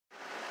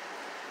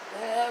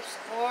What up,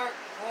 Scorp?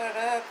 What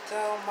up,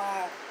 though,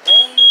 my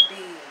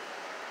baby?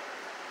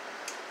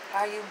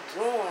 How you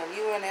doing?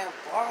 You in that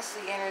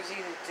bossy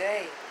energy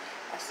today.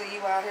 I see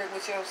you out here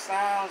with your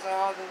sounds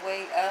all the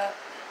way up.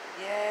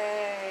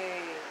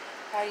 Yay.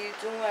 How you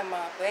doing,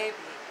 my baby?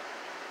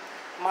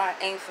 My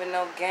ain't for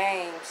no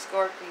game,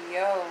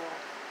 Scorpio.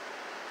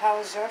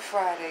 How's your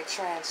Friday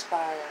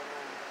transpiring?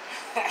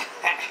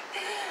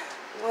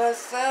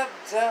 What's up,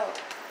 though?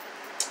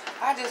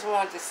 I just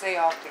wanted to say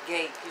off the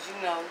gate, because you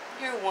know,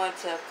 you're one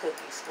tough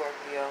cookie,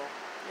 Scorpio.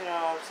 You know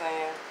what I'm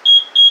saying?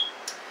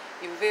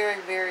 You're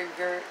very, very,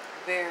 very,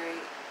 very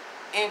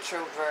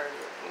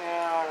introverted. You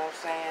know what I'm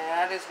saying? And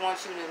I just want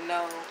you to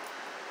know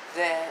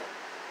that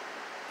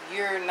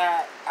you're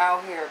not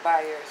out here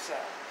by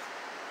yourself.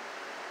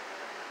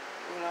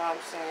 You know what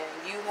I'm saying?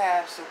 You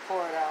have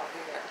support out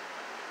here.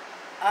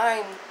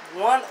 I'm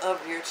one of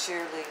your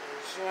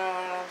cheerleaders. You know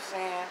what I'm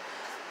saying?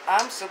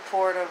 I'm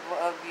supportive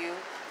of you.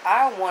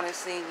 I want to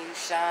see you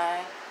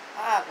shine.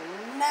 I've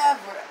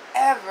never,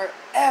 ever,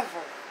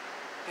 ever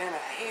been a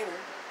hater.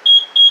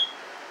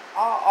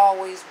 I've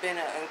always been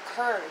an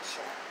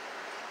encourager.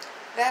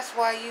 That's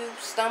why you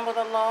stumbled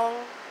along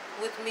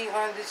with me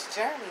on this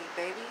journey,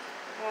 baby.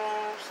 You know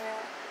what I'm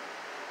saying?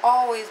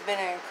 Always been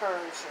an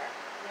encourager.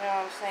 You know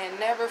what I'm saying?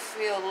 Never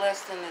feel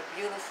less than the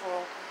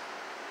beautiful,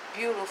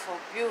 beautiful,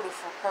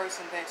 beautiful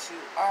person that you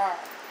are.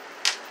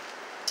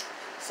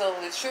 So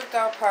the tripped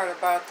out part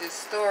about this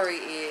story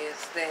is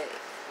that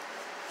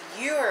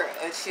you're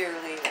a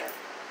cheerleader.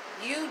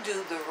 You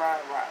do the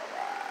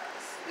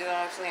rah-rah-rahs. You know what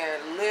I'm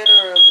saying?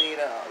 Literally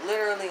though.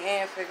 Literally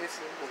and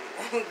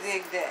figuratively.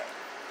 Dig that.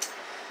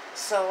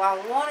 So I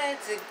wanted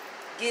to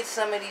get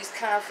some of these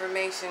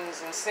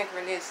confirmations and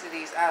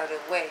synchronicities out of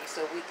the way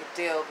so we could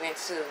delve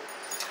into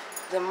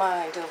the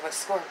mind of a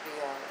Scorpio,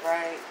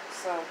 right?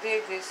 So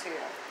dig this here.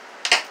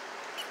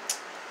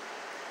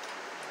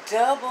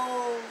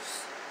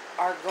 Doubles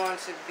are going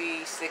to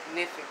be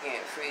significant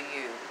for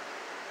you.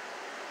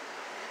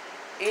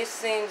 It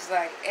seems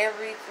like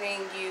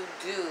everything you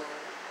do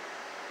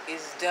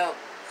is doubles.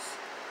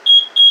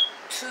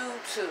 2,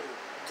 2,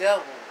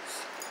 doubles.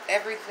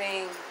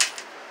 Everything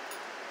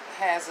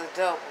has a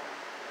double,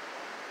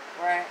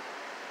 right?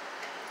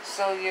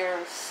 So your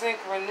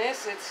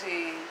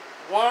synchronicity,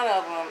 one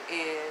of them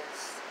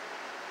is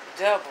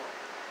double.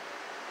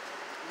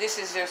 This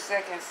is your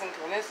second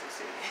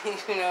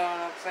synchronicity. You know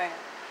what I'm saying?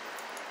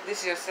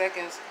 This is your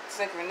second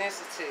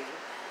synchronicity.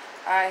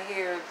 I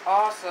hear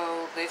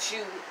also that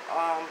you,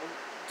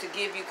 to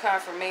give you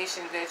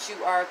confirmation that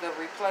you are the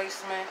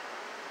replacement.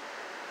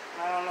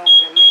 I don't know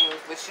what it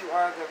means, but you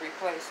are the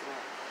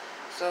replacement.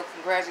 So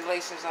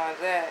congratulations on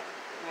that.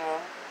 You know,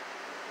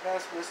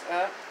 that's what's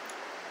up.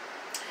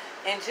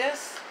 And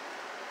just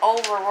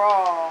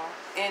overall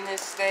in this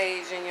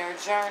stage in your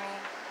journey,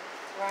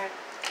 right?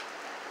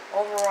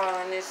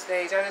 Overall in this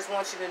stage, I just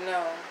want you to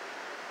know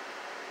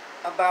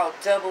about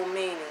double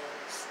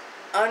meanings.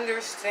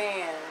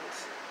 Understand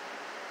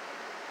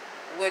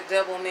what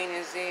double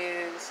meanings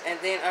is, and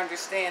then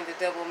understand the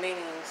double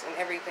meanings in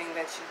everything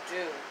that you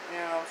do. You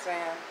know what I'm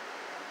saying?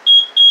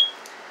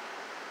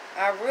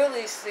 I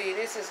really see,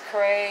 this is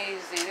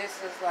crazy.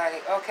 This is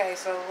like, okay,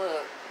 so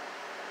look.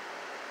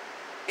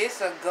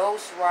 It's a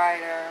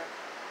ghostwriter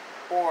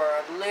or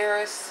a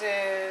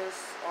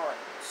lyricist or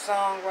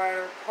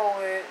songwriter,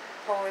 poet,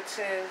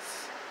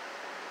 poetess.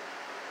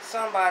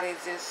 Somebody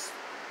just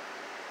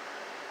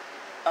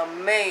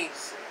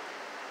amazing.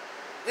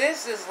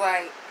 This is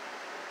like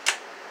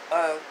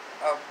a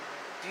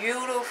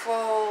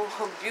beautiful,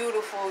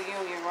 beautiful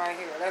union right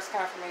here. That's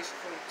confirmation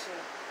for you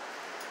too.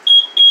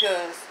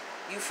 Because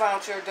you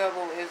found your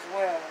double as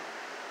well.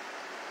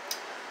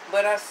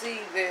 But I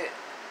see that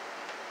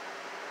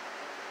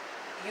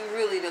you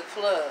really the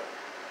plug.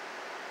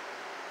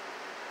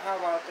 How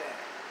about that?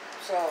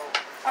 So,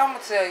 I'm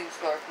going to tell you,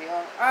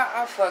 Scorpio,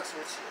 I fucks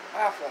with you.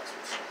 I fucks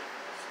with you.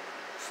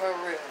 For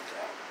real,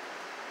 Joe.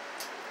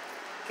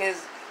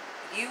 Because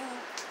you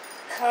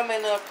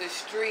coming up the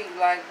street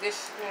like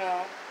this, you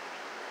know,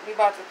 you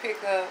about to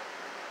pick up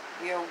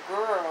your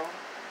girl.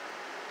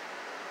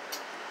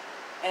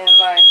 And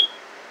like,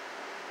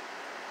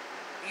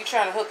 you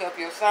trying to hook up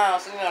your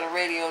sound, so you know the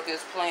radio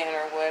just playing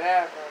or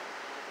whatever.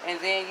 And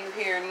then you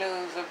hear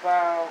news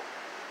about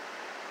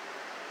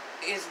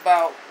it's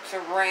about to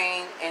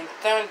rain and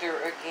thunder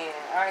again.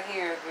 I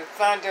hear the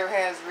thunder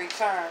has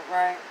returned,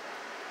 right?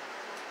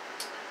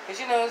 Because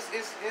you know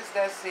it's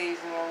that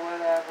season or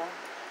whatever.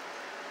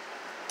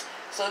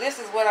 So this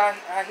is what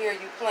I hear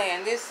you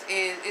playing. This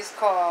is, it's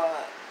called,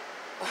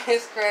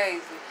 it's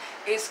crazy.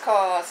 It's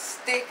called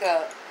Stick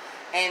Up.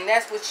 And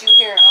that's what you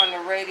hear on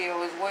the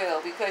radio as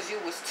well, because you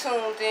was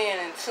tuned in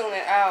and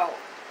tuning out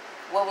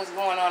what was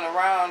going on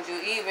around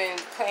you, even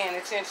paying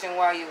attention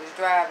while you was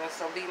driving,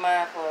 so be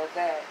mindful of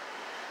that.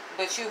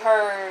 But you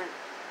heard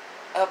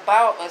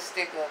about a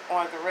stick-up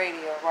on the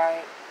radio,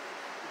 right?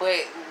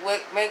 But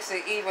what makes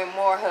it even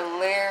more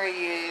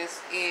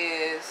hilarious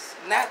is,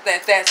 not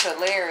that that's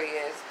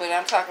hilarious, but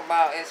I'm talking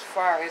about as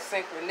far as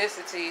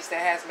synchronicities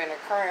that has been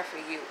occurring for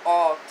you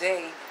all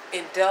day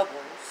in doubles.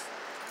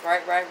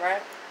 Right, right,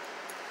 right.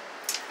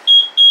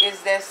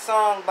 Is that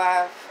song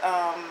by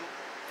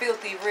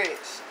Filthy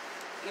Rich.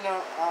 You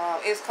know,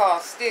 it's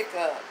called Stick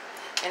Up.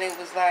 And it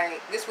was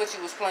like, this what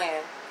you was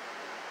playing.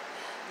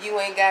 You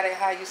ain't got it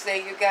how you say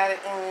you got it,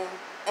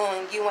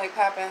 you ain't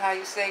popping how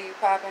you say you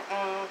popping,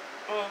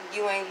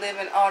 you ain't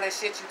living all that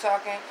shit you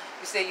talking,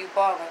 you say you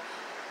balling,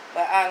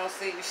 but I don't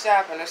see you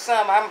shopping, or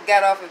something. I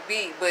got off a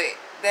beat, but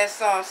that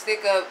song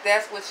Stick Up,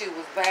 that's what you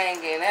was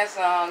banging. That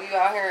song, you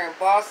out here in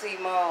bossy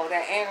mode,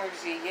 that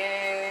energy,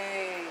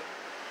 yay.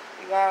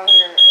 You out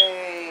here,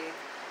 hey,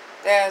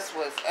 that's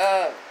what's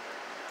up,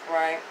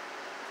 right?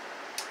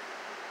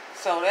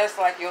 So that's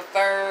like your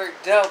third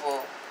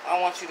double I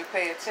want you to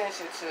pay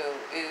attention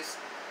to is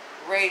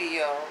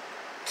radio.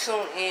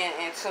 Tune in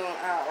and tune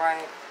out,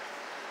 right?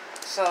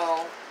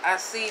 So I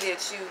see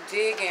that you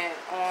digging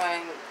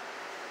on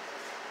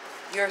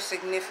your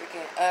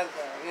significant other,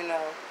 you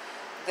know,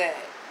 that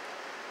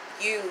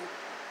you,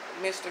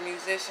 Mr.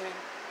 Musician,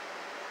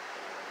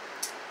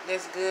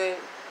 that's good.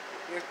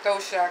 Your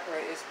throat chakra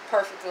is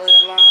perfectly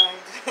aligned.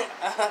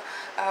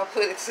 I'll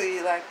put it to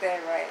you like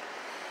that, right?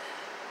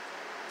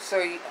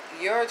 So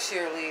you're a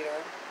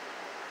cheerleader,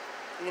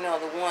 you know,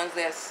 the ones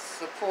that's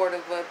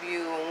supportive of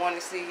you and want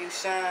to see you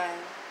shine.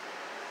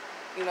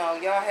 You know,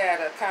 y'all had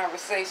a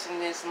conversation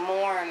this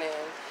morning,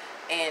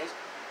 and,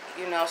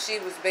 you know, she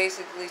was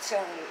basically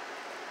telling,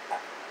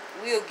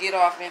 we'll get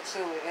off into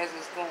it as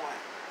it's going.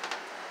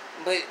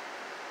 But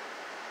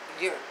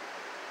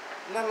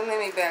let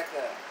me back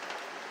up.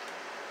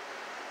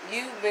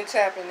 You've been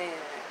tapping in.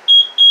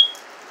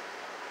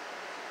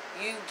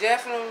 You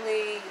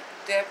definitely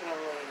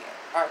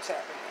are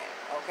tapping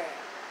in, okay?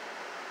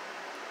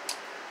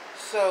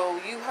 So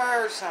you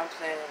heard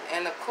something,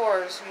 and of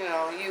course, you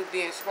know, you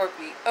being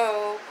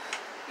Scorpio,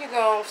 you're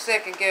going to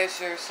second guess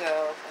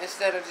yourself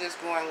instead of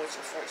just going with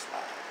your first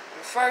mind.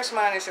 Your first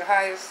mind is your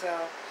highest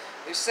self.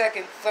 Your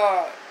second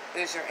thought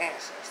is your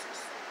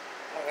ancestors.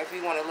 Or if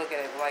you want to look at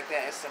it like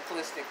that in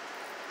simplistic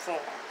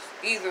forms.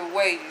 Either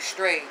way, you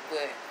straight,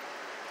 but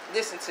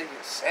listen to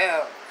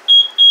yourself.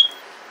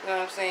 You know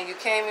what I'm saying? You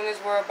came in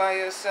this world by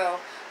yourself,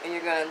 and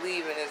you're going to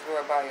leave in this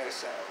world by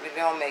yourself. We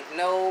don't make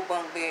no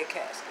bunk bed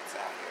caskets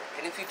out here.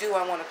 And if you do,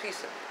 I want a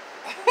piece of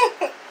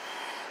it.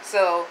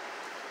 So,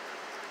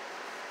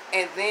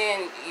 and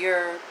then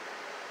your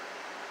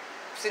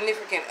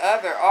significant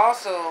other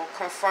also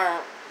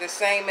confirmed the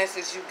same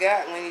message you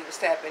got when you was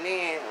tapping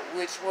in,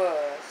 which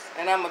was,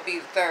 and I'm going to be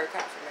the third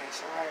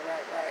confirmation,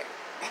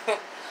 right.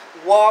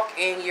 Walk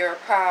in your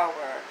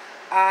power.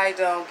 I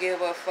don't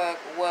give a fuck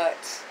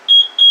what.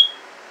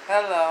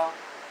 Hello.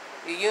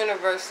 The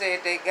universe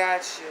said they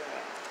got you.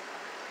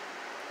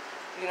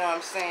 You know what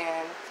I'm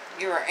saying?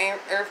 You're an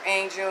earth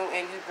angel,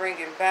 and you bring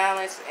in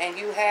balance, and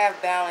you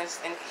have balanced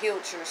and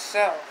healed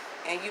yourself,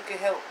 and you can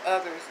help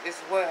others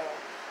as well.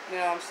 You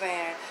know what I'm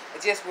saying?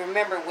 But just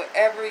remember,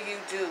 whatever you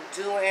do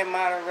it in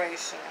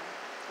moderation.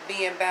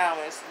 Be in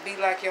balance. Be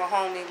like your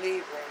homie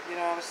Libra. You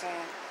know what I'm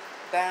saying?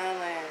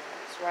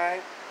 Balance,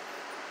 right?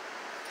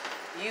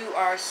 You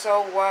are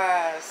so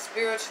wise.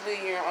 Spiritually,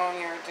 you're on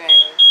your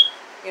day.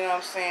 You know what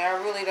I'm saying? I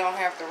really don't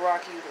have to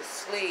rock you to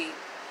sleep.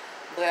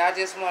 But I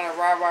just want to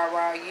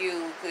rah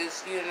you,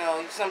 because, you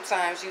know,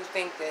 sometimes you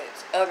think that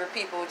other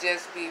people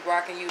just be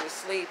rocking you to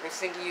sleep and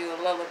singing you a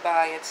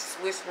lullaby and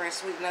whispering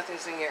sweet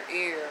nothings in your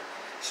ear,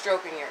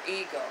 stroking your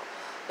ego.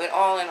 But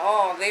all in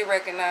all, they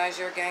recognize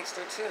you're a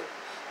gangster too.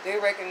 They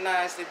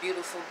recognize the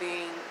beautiful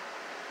being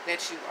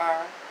that you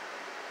are.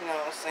 You know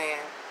what I'm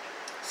saying?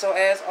 So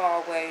as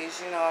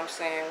always, you know what I'm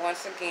saying,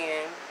 once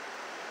again,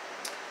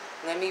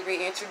 let me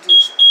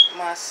reintroduce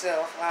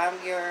myself. I'm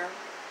your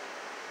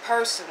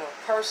personal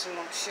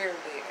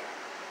cheerleader.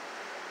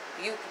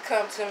 You can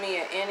come to me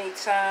at any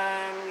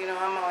time. You know,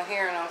 I'm on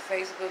here and on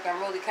Facebook.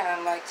 I'm really kind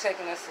of like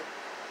taking us,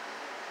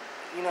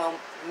 you know,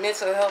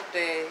 mental health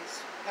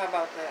days. How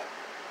about that?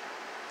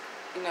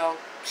 You know,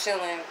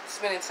 chilling,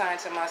 spending time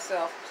to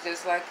myself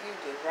just like you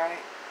do, right?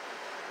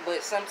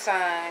 But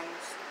sometimes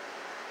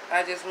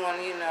I just want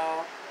to, you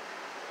know,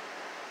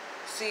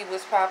 see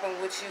what's popping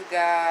with you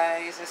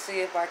guys and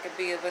see if I could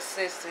be of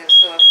assistance.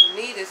 So if you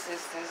need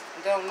assistance,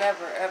 don't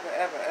never, ever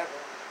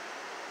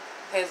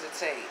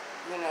hesitate,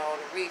 you know,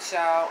 to reach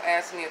out,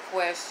 ask me a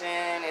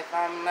question. If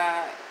I'm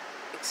not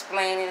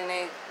explaining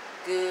it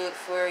good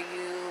for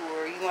you,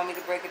 or you want me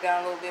to break it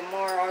down a little bit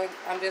more,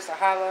 I'm just a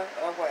holler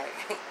away.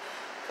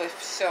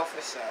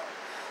 for sure.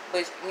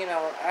 But, you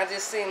know, I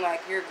just seem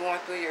like you're going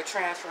through your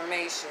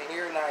transformation.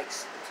 You're like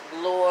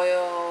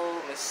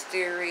loyal,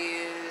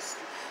 mysterious,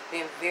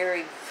 being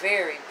very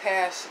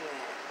passionate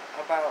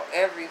about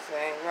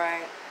everything,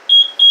 right?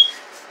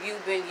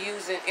 You've been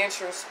using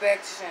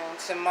introspection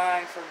to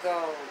mine for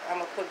gold. I'm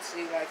going to put it to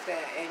you like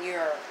that. And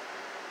you're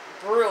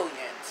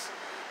brilliant.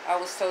 I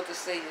was told to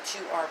say that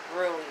you are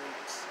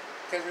brilliant.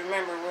 Because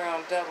remember, we're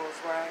on doubles,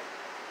 right?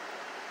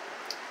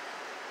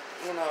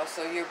 You know,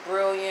 so you're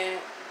brilliant.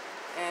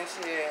 And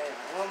shit,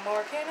 what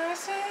more can I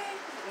say?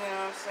 You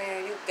know what I'm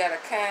saying? You got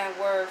a kind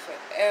word for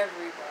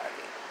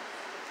everybody.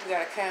 You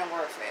got a kind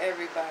word for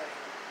everybody.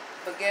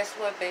 But guess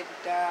what, baby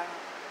doll?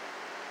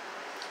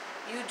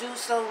 You do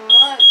so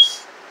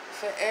much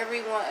for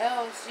everyone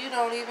else, you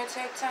don't even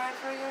take time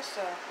for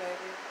yourself,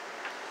 baby.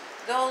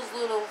 Those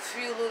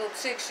few little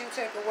ticks you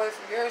take away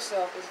from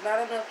yourself is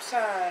not enough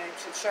time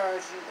to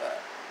charge you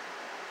up.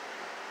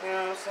 You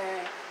know what I'm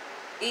saying?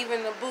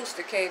 Even the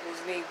booster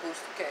cables need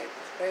booster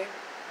cables, baby.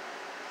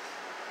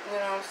 You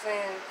know what I'm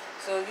saying?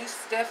 So you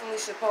definitely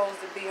supposed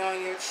to be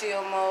on your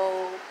chill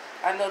mode.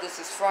 I know this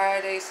is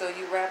Friday, so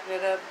you wrapping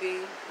it up, B.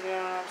 You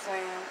know what I'm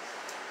saying?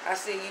 I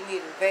see you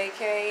need a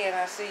vacay, and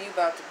I see you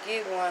about to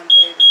get one,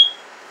 baby.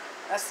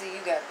 I see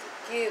you got to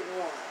get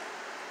one.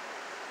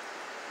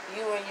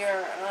 You and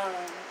your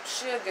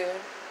sugar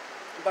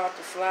about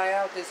to fly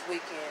out this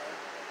weekend.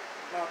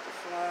 About to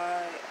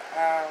fly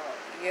out,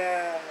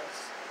 yes.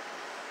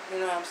 You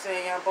know what I'm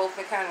saying? Y'all both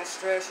been kind of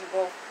stressed. You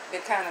both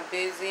been kind of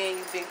busy, and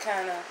you've been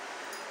kind of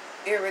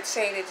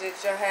irritated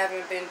that you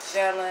haven't been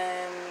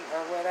gelling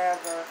or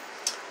whatever.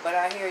 But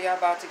I hear y'all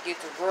about to get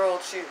the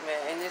world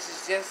treatment, and this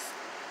is just,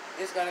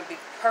 it's going to be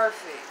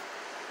perfect.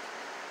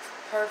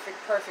 Perfect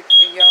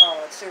for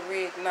y'all to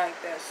reignite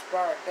that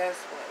spark. That's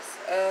what's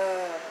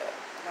up,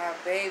 my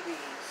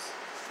babies.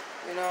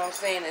 You know what I'm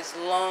saying? It's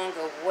long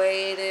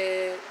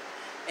awaited,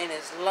 and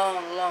it's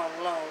long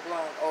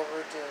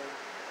overdue.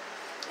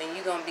 And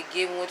you're going to be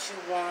getting what you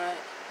want,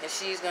 and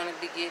she's going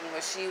to be getting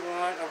what she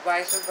wants, or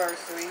vice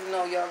versa. You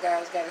know y'all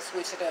guys got to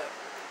switch it up.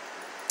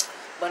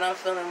 But I'm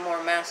feeling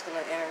more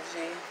masculine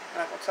energy,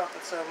 like I'm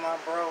talking to my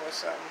bro or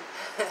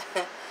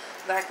something.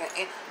 Like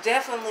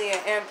definitely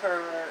an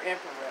emperor or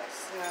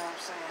empress. You know what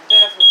I'm saying?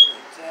 Definitely.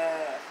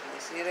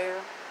 See there?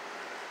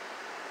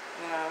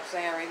 You know what I'm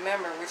saying?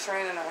 Remember, we're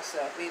training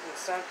ourselves. Either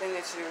something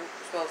that you're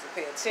supposed to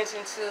pay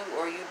attention to,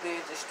 or you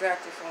being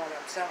distracted from what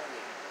I'm telling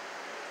you.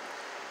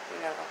 You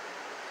know?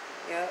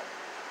 Yep.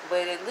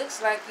 But it looks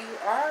like you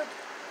are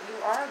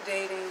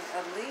dating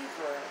a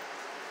Libra.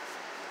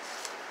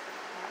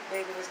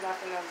 Baby, there's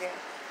nothing no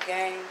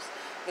games.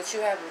 But you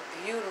have a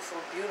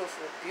beautiful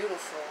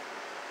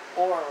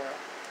aura.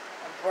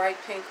 A bright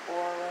pink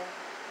aura.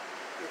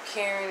 You're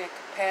caring and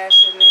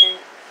compassionate.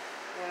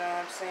 You know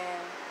what I'm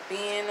saying?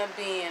 Being a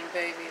being,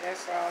 baby.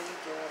 That's all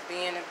you're doing.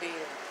 Being a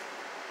being.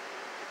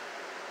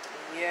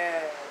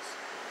 Yes.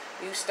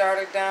 You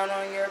started down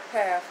on your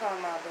path, huh,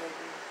 my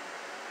baby?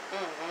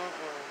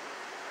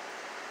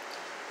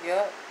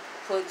 Yep.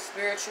 Put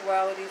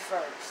spirituality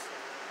first.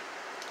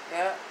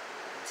 Yep.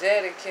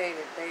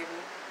 Dedicated, baby.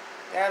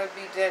 Gotta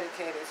be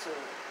dedicated to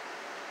it.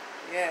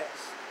 Yes.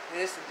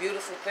 It's a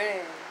beautiful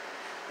thing.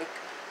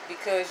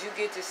 Because you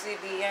get to see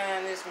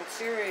beyond this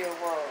material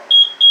world.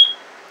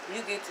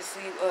 You get to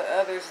see what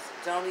others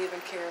don't even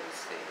care to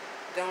see.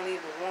 Don't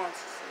even want to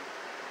see.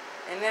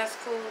 And that's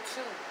cool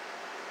too.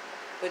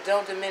 But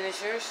don't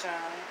diminish your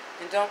shine.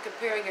 And don't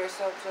compare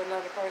yourself to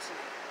another person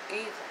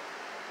either.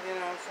 You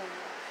know what I'm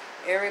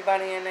saying?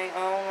 Everybody in their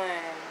own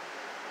lane.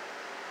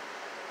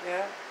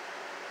 Yeah.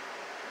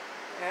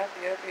 Yep.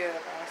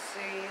 I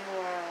see you.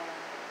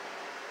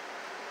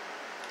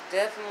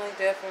 Definitely.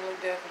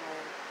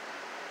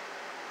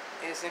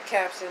 It's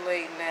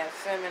encapsulating that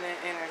feminine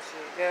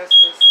energy. That's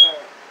what's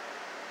up.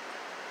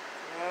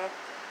 Yep.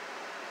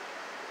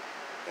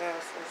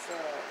 That's what's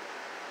up.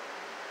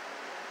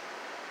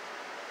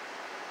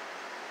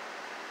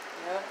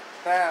 Yep.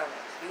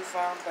 Balance. You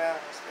found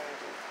balance,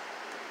 baby.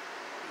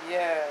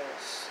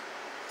 Yes.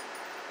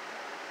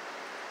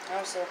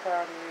 I'm so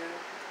proud of you.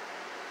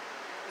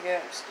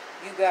 Yes.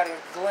 You got a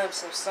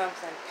glimpse of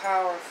something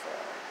powerful.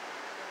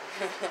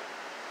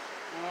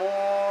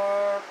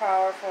 More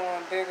powerful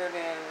and bigger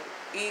than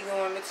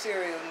ego and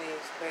material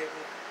needs,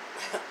 baby.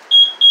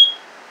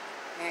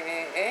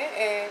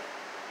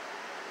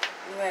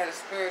 You had a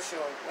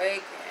spiritual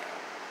awakening.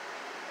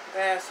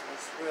 That's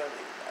what's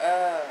really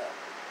up.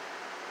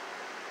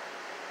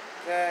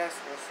 That's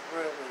what's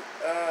really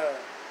up.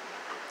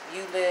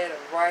 You led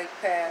a right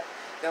path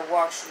that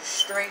walks you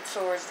straight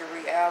towards the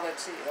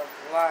reality of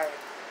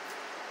life.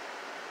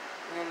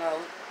 You know,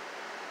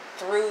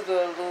 through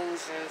the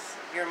illusions,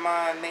 your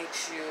mind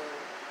makes you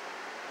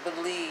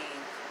believe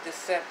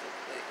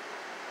deceptively.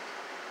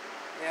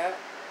 Yeah.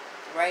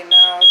 Right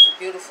now, it's a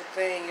beautiful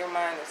thing. Your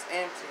mind is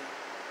empty.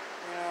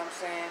 You know what I'm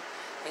saying?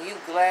 And you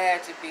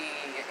glad to be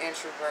an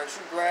introvert.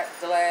 You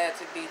glad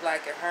to be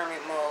like a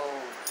hermit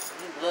mode.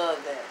 You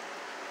love that.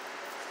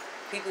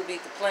 People be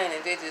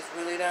complaining. They just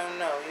really don't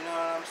know. You know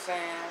what I'm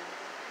saying?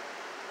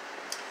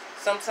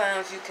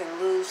 Sometimes you can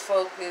lose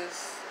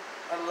focus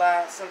a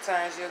lot.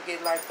 Sometimes you'll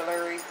get like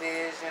blurry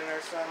vision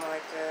or something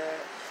like that.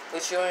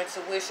 But your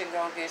intuition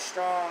gonna get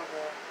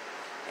stronger.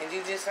 And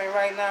you just ain't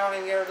right now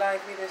in your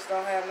life, you just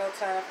don't have no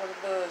time for the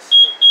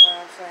bullshit. You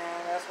know what I'm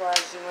saying? That's why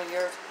it's you and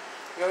your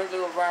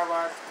little rah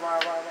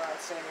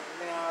singing.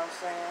 You know what I'm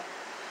saying?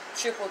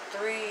 Triple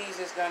threes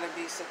is gonna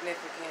be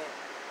significant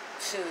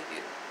to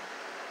you.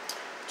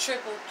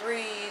 Triple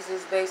threes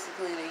is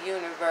basically the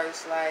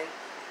universe, like,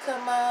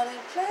 come out and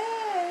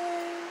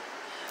play.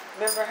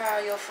 Remember how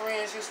your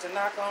friends used to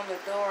knock on the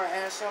door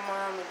and ask your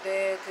mom and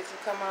dad, could you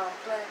come out and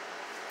play?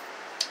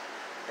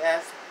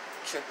 That's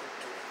triple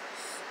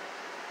threes.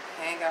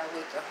 hang out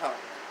with the homies.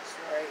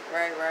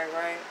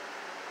 Right.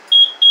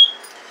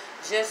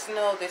 Just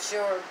know that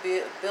your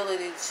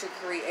ability to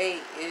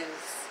create is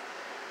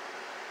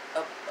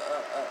a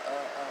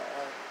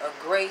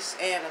grace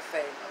and a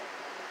favor.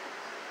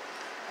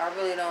 I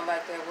really don't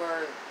like that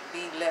word,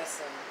 be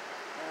lessened.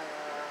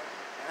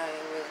 I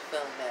ain't really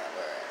feeling that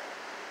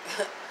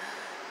word.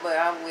 But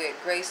I'm with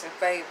grace and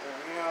favor,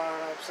 you know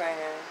what I'm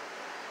saying?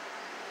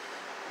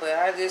 But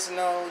I just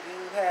know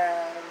you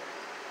have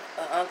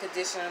an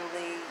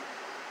unconditionally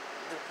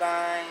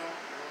divine,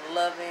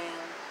 loving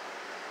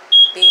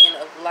being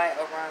of light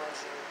around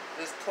you.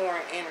 Just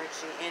pouring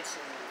energy into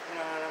you, you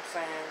know what I'm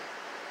saying?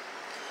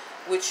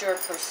 With your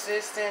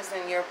persistence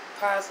and your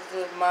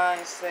positive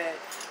mindset,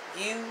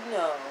 you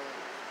know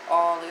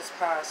all is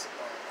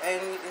possible.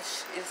 And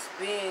it's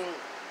being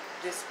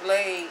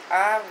displayed,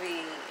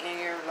 Ivy, in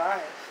your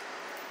life.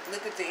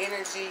 Look at the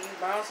energy you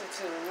bounce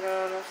to, you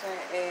know what I'm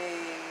saying?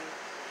 Hey.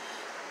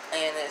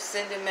 And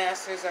ascended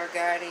masters are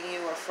guiding you,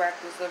 or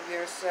fractals of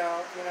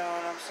yourself, you know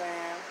what I'm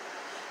saying?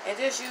 And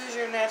just use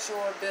your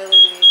natural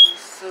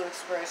abilities to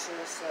express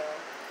yourself.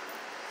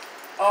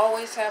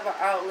 Always have an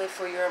outlet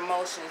for your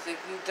emotions. If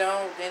you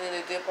don't, then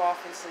it'll dip off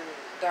into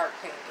dark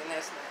pink, and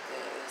that's not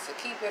good. So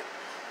keep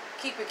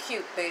it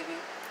cute, baby.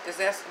 Because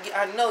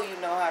I know you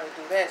know how to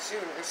do that.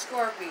 You're a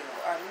Scorpio.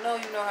 I know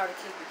you know how to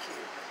keep it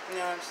cute. You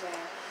know what I'm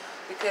saying?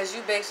 Because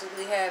you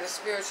basically had a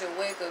spiritual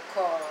wake-up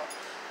call.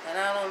 And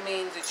I don't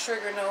mean to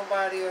trigger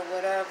nobody or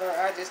whatever.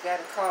 I just got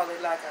to call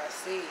it like I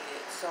see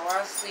it. So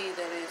I see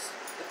that it's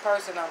the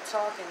person I'm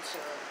talking to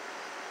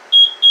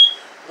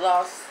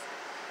lost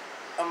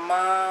a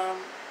mom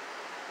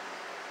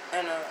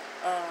and a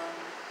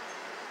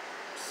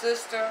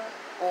sister,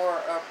 or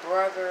a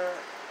brother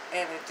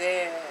and a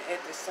dad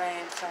at the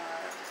same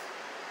time.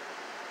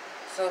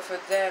 So for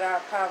that, I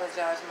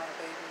apologize, my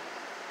baby.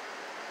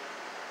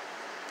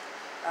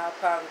 I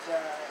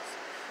apologize.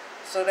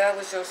 So that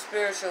was your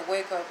spiritual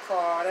wake-up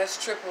call. That's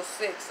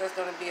 666. That's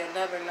going to be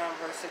another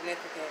number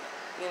significant.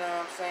 You know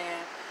what I'm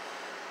saying?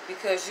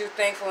 Because you're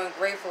thankful and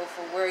grateful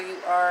for where you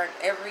are and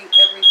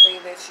everything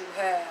that you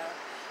have.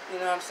 You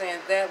know what I'm saying?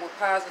 That with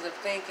positive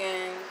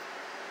thinking.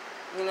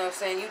 You know what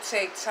I'm saying? You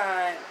take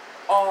time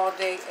all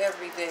day,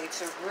 every day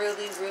to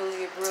really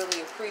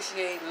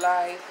appreciate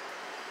life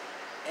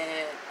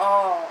and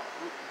all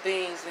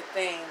beings and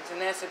things.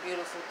 And that's a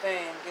beautiful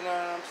thing. You know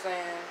what I'm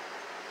saying?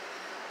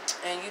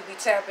 And you be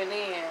tapping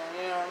in,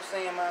 you know what I'm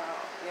saying? My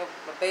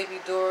baby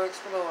door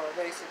explorer,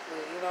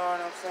 basically. You know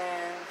what I'm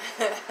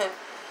saying?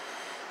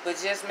 But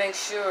just make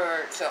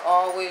sure to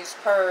always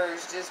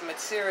purge this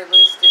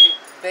materialistic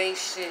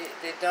base shit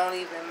that don't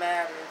even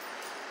matter.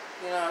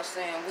 You know what I'm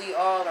saying? We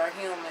all are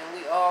human.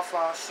 We all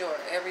fall short.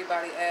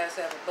 Everybody ass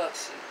has a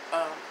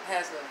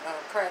has a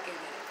crack in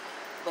it.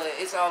 But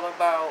it's all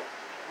about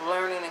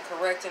learning and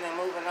correcting and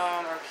moving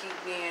on, or keep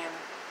being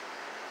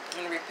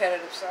in a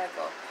repetitive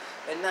cycle.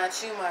 But not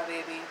you, my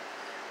baby.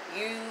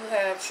 You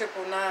have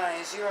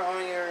 999s. You're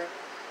on your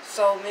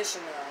soul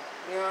mission now.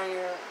 You're on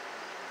your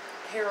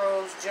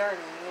hero's journey,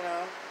 you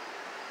know.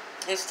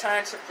 It's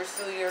time to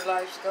pursue your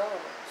life's goals.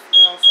 You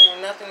know what I'm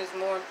saying? Nothing is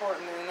more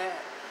important than that.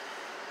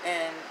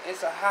 And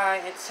it's a high,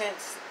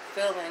 intense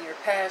feeling, your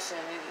passion.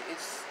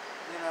 It's,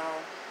 you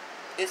know,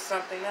 it's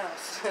something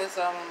else. That's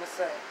all I'm going to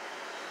say.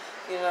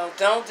 You know,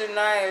 don't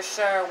deny or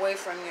shy away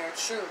from your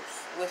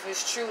truth. If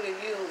it's true to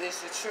you,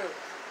 it's the truth.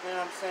 You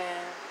know what I'm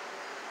saying?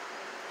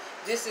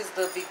 This is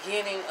the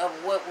beginning of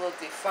what will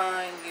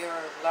define your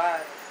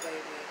life,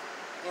 baby.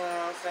 You know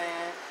what I'm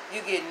saying?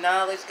 You get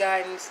knowledge,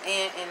 guidance,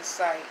 and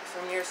insight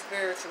from your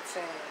spiritual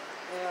team.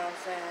 You know what I'm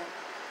saying?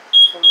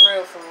 For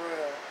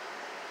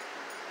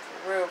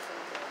real.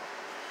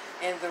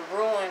 And the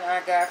ruin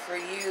I got for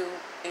you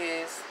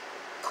is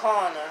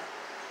Kana,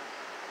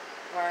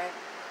 right?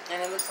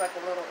 And it looks like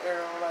a little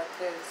arrow like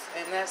this.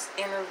 And that's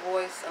inner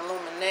voice,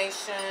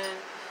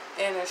 illumination,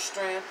 inner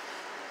strength.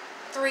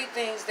 3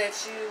 things that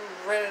you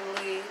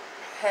readily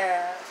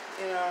have,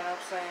 you know what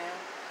I'm saying?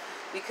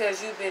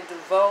 Because you've been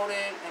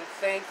devoted and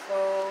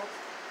faithful,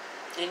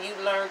 and you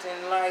learned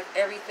in life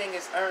everything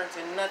is earned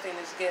and nothing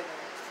is given.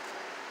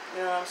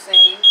 You know what I'm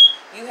saying?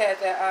 You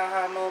had that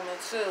aha moment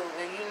too,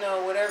 and you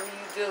know whatever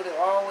you do to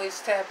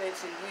always tap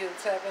into you,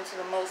 tap into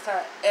the Most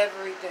High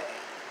every day.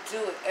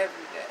 Do it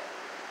every day.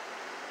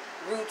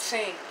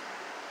 Routine,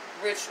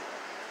 ritual.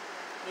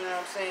 You know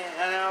what I'm saying?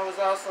 And I was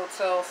also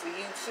told for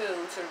you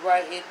too to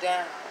write it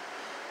down.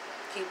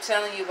 Keep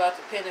telling you about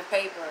the pen and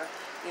paper.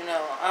 You know,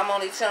 I'm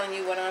only telling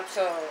you what I'm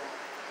told.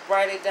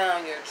 Write it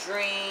down, your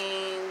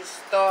dreams,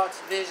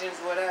 thoughts,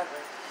 visions, whatever.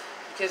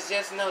 Because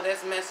just know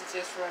that's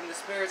messages from the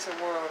spiritual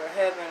world or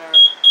heaven, or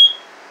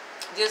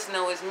just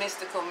know it's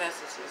mystical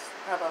messages.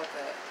 How about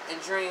that? And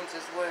dreams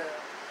as well.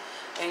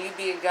 And you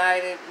being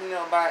guided, you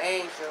know, by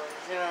angels.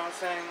 You know what I'm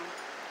saying?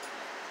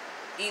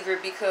 Either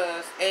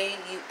because, A,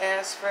 you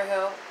ask for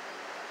help,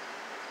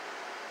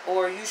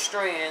 or you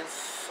straying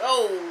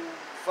so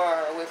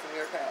far away from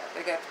your path.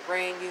 They got to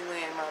rein you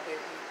in, my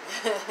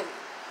baby.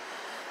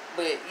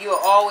 But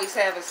you'll always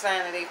have a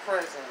sign of their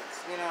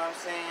presence. You know what I'm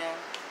saying?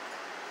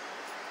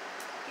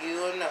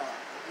 You'll know.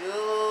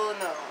 You'll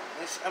know.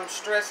 I'm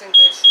stressing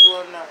that you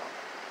will know.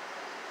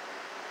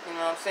 You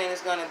know what I'm saying?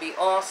 It's going to be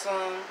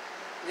awesome.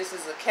 This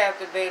is a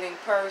captivating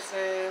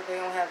person. They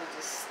don't have a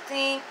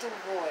distinct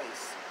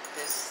voice.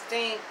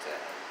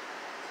 Distinctive.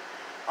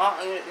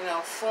 You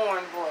know,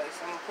 foreign voice.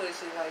 I'm going to put it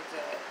to you like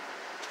that.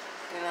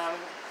 You know?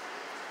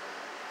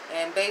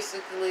 And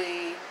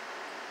basically,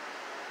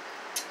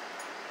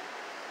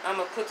 I'm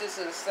going to put this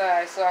to the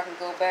side so I can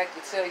go back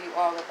to tell you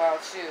all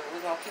about you.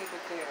 We're going to keep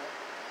it there.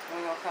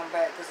 We're going to come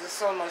back because there's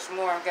so much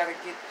more I've got to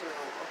get through,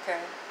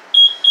 okay?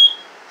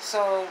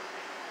 So,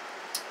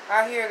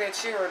 I hear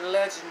that you are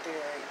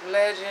legendary.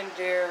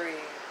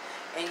 Legendary.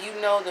 And you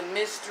know the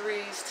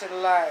mysteries to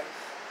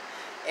life.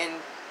 And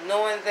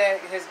knowing that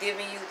has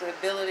given you the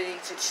ability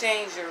to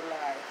change your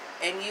life.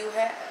 And you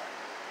have.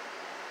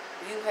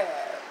 You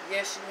have.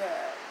 Yes, you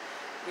have.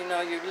 You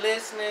know, you're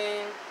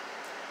listening.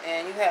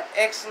 And you have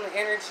excellent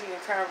energy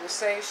and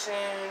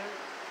conversation.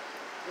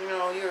 You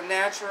know, you're a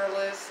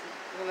naturalist.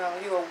 You know,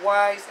 you're a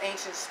wise,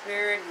 ancient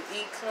spirit.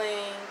 You eat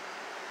clean.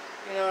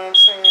 You know what I'm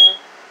saying?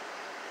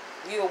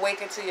 You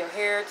awaken to your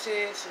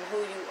heritage and who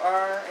you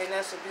are. And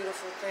that's a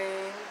beautiful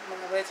thing. My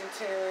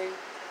legendary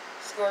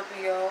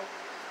Scorpio.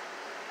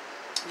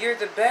 You're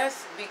the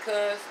best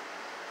because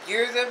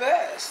you're the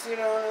best. You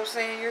know what I'm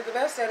saying? You're the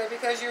best at it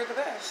because you're the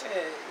best.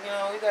 Shit. You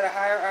know, you got a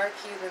higher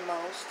IQ than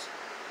most.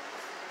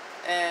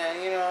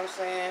 And, you know what I'm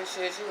saying?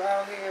 Shit, you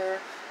out here.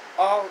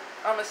 All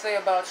I'm going to say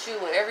about you,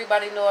 what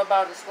everybody know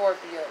about the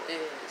Scorpio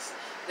is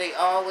they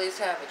always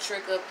have a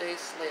trick up their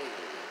sleeve.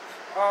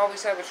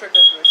 Always have a trick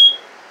up their sleeve.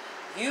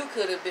 You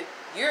could have been,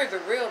 you're the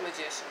real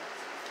magician.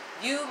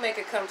 You make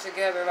it come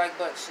together like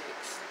butt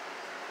cheeks.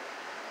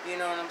 You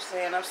know what I'm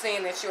saying? I'm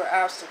saying that you're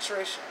an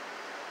obstetrician.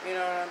 You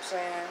know what I'm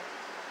saying?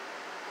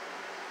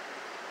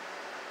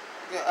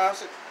 You're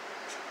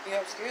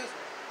yeah, excuse me.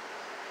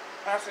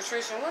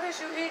 Obstetrician, what did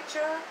you eat,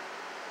 y'all?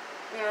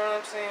 You know what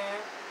I'm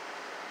saying?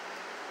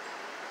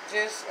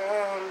 Just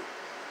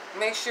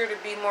make sure to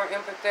be more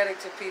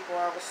empathetic to people,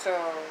 I was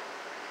told.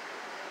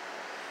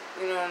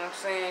 You know what I'm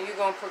saying? You're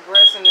going to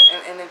progress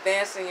and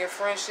advance in your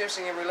friendships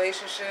and your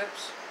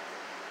relationships.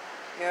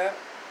 Yeah.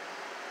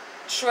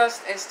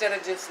 Trust instead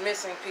of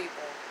dismissing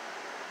people.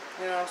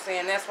 You know what I'm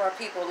saying? That's why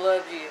people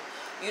love you.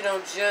 You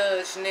don't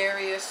judge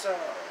nary a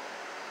soul.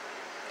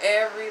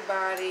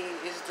 Everybody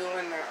is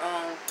doing their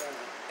own thing.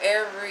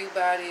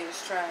 Everybody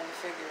is trying to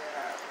figure it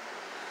out.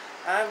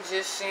 I'm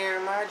just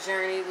sharing my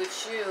journey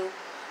with you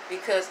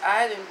because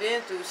I done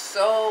been through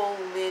so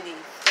many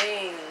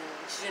things.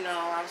 You know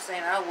what I'm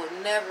saying? I would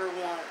never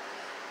want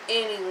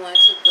anyone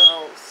to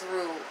go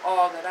through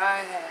all that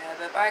I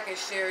have. If I can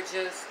share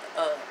just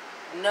a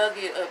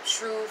nugget of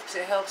truth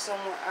to help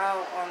someone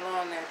out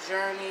along their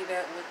journey,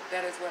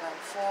 that is what I'm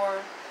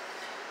for.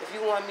 If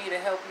you want me to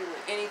help you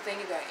with anything,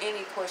 you got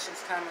any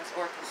questions, comments,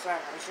 or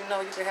concerns, you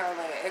know you can have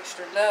like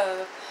extra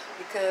love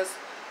because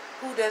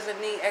who doesn't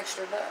need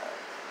extra love?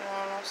 You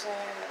know what I'm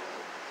saying?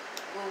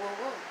 Woo,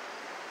 woo, woo.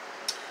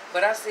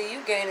 But I see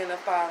you gaining a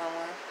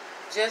following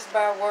just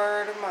by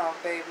word of mouth,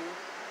 baby.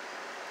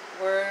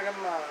 Word of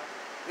mouth.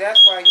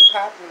 That's why you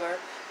popular,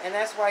 and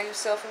that's why you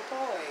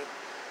self-employed.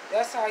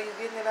 That's how you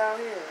getting it out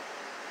here.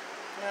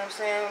 You know what I'm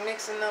saying?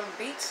 Mixing them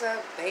beats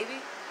up,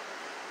 baby.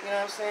 You know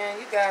what I'm saying?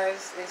 You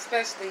guys,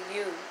 especially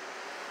you,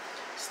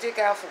 stick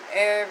out from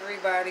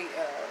everybody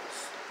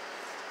else.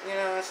 You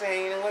know what I'm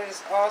saying? You know what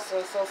is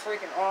also so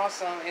freaking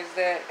awesome is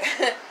that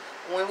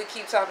when we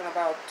keep talking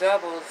about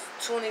doubles,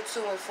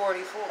 22 and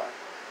 44.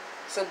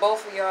 So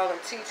both of y'all are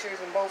teachers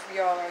and both of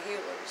y'all are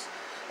healers.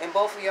 And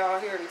both of y'all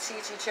are here to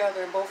teach each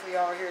other and both of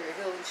y'all are here to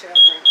heal each other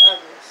and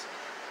others.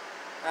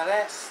 Now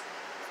that's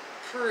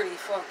pretty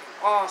fucking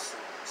awesome.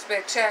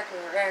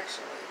 Spectacular,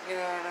 actually. You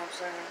know what I'm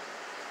saying?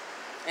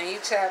 And you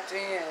tapped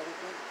in.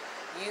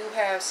 You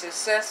have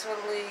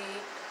successfully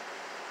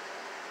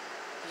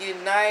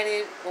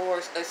united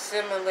or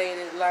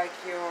assimilated like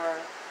your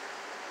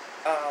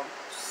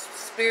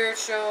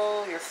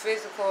spiritual, your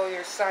physical,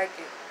 your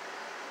psychic,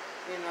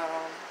 you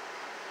know,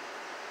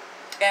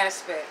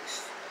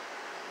 aspects.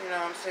 You know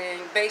what I'm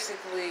saying?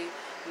 Basically,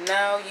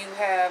 now you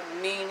have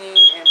meaning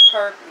and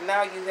purpose.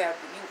 Now you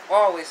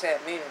always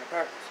have meaning and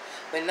purpose.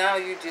 But now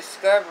you're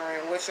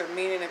discovering what your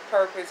meaning and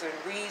purpose and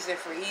reason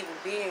for even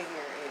being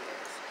here is.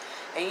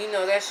 And you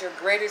know that's your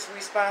greatest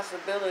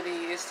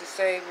responsibility is to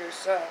save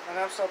yourself. And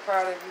I'm so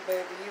proud of you,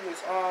 baby. You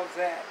was all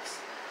that.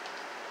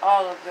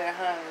 All of that,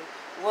 honey.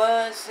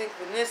 What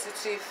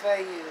synchronicity for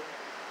you.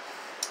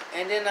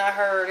 And then I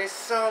heard there's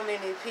so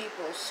many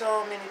people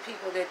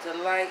that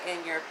delight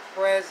in your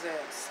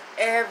presence.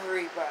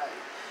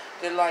 Everybody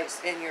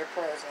delights in your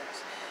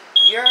presence.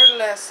 Your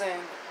lesson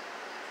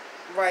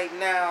right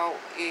now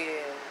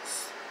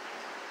is,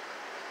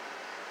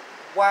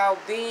 while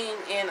being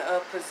in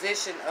a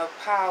position of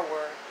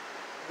power,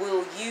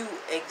 will you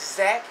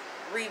exact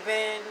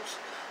revenge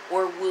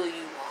or will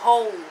you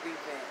hold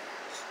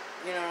revenge?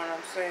 You know what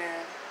I'm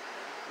saying?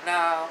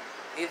 Now,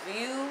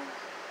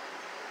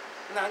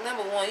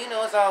 number one, you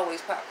know, it's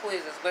always pop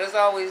quizzes, but it's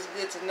always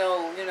good to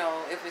know, you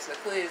know, if it's a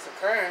quiz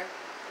occurring.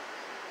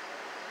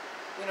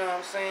 You know what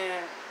I'm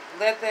saying?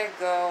 Let that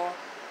go.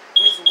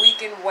 It's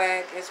weak and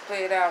whack. It's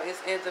played out.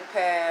 It's in the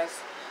past.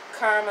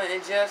 Karma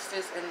and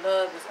justice and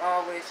love is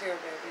always here,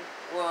 baby.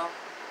 Well,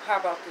 how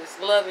about this?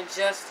 Love and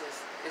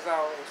justice is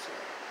always here.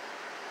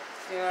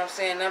 You know what I'm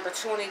saying? Number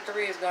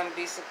 23 is going to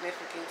be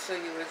significant to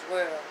you as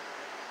well.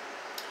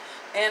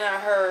 And I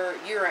heard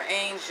you're an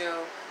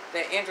angel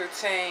that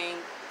entertain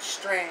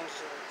strangers.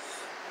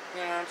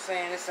 You know what I'm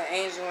saying? It's an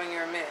angel in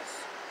your midst.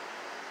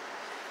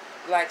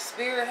 Like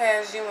spirit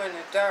has you in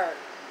the dark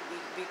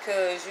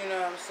because, you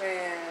know what I'm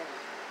saying,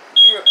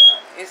 you're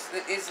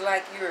it's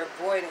like you're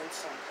avoiding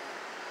something.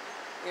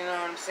 You know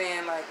what I'm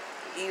saying? Like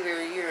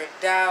either you're in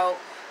doubt,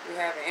 you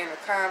have an inner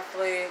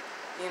conflict,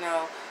 you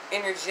know,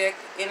 energetic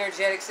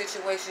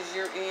situations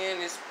you're in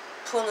is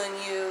pulling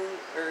you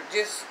or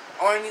just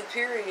on you,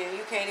 period, and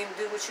you can't even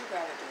do what you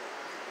gotta do.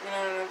 You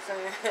know what I'm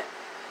saying?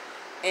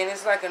 And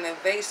it's like an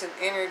evasive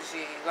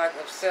energy, like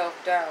of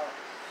self-doubt.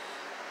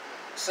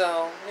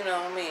 So, you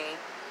know me.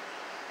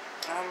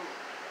 I'm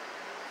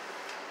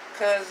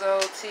Cuzzo,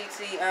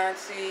 TT,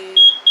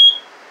 Auntie,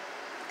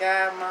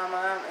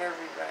 Godmama, I'm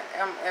everybody.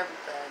 I'm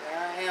everything.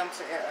 I am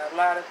to a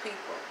lot of people.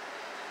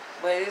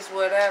 But it's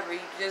whatever.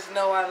 You just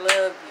know I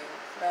love you.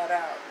 Flat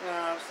out. You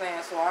know what I'm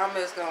saying? So I'm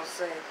just going to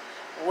say,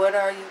 what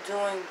are you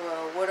doing,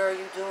 bro? What are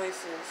you doing,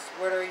 sis?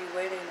 What are you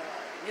waiting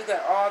on? You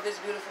got all this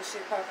beautiful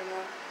shit popping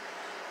up.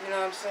 You know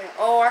what I'm saying?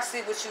 Oh, I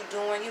see what you're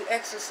doing. You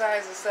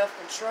exercising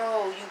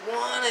self-control. You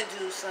want to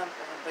do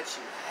something, but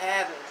you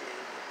haven't did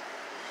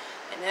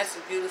it. And that's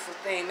a beautiful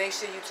thing. Make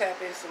sure you tap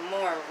in some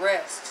more and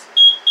rest.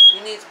 You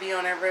need to be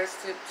on that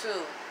rest tip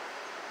too.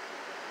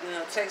 You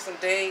know, take some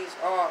days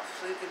off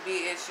so you can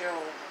be at your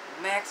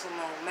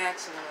maximum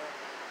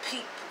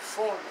peak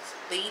performance,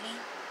 baby.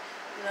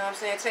 You know what I'm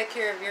saying? Take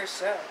care of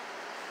yourself.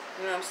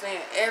 You know what I'm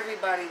saying?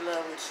 Everybody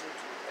love what you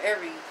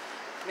do.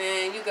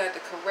 Man, you got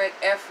the correct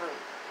effort.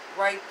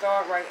 Right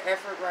thought, right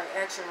effort, right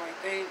action, right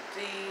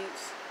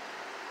deeds.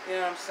 You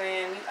know what I'm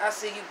saying? I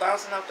see you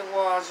bouncing off the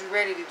walls. You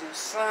ready to do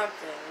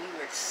something.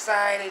 You're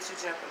excited.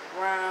 You're jumping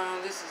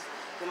around. This is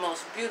the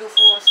most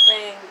beautifulest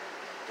thing.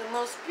 The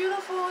most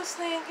beautifulest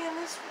thing in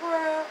this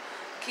world.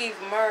 Keith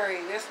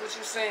Murray. That's what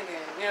you're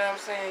singing. You know what I'm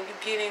saying?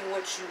 You're getting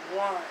what you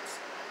want.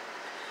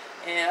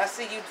 And I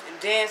see you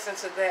dancing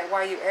to that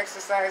while you're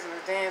exercising or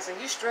dancing.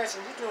 You're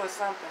stretching. You're doing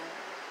something.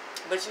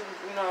 But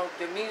you know,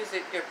 the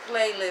music, your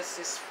playlist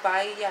is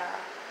fire.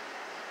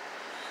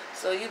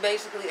 So you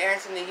basically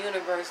asking the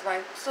universe,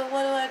 like, so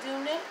what do I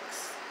do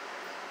next?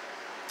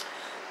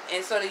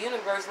 And so the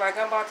universe, like,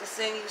 I'm about to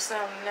sing you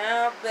something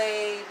now,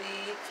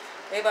 baby.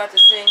 They about to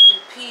sing you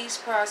peace,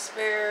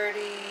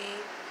 prosperity,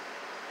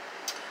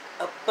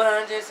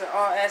 abundance in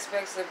all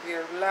aspects of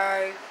your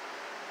life.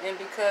 And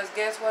because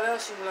guess what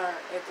else you learned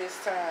at this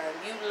time?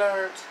 You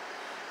learned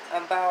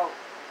about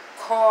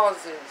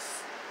causes.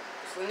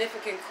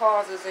 Significant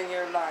causes in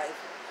your life.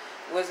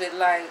 Was it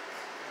like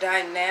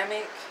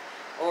dynamic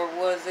or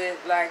was it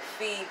like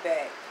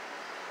feedback?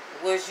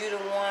 Was you the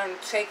one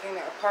taking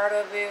a part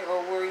of it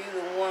or were you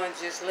the one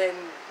just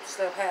letting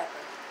stuff happen?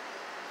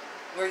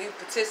 Were you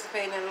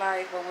participating in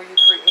life or were you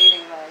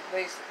creating life,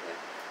 basically?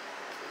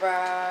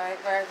 Right.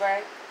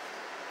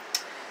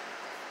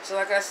 So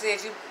like I said,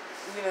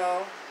 you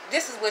know,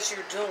 this is what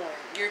you're doing.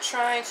 You're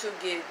trying to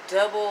get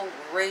double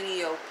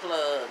radio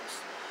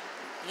plugs.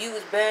 You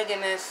was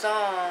banging that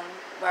song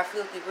by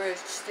Filthy Rich,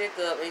 Stick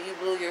Up, and you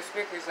blew your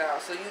speakers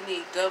out. So you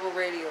need double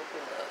radio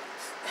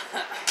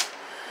plugs.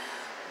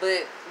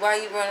 But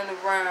while you running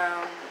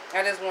around,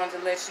 I just wanted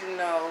to let you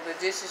know that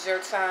this is your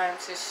time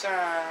to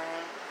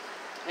shine.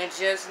 And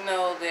just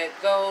know that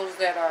those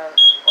that are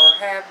or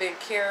have been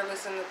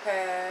careless in the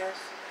past,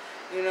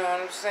 you know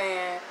what I'm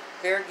saying,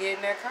 they're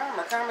getting their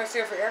karma. Karma's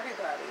here for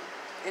everybody.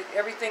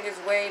 Everything is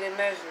weighed and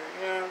measured,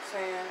 you know what I'm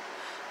saying?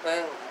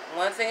 But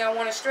one thing I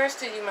want to stress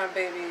to you, my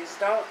babies,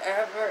 don't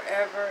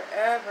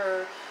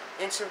ever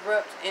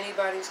interrupt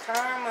anybody's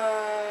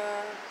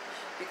karma.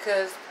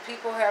 Because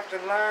people have to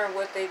learn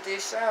what they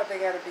dish out. They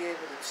got to be able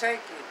to take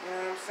it, you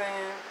know what I'm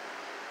saying?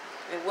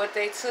 And what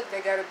they took,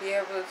 they got to be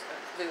able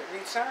to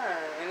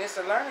return. And it's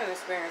a learning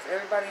experience.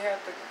 Everybody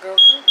have to go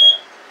through that.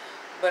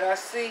 But I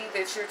see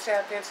that you're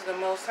tapped into the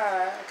Most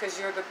High because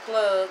you're the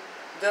plug.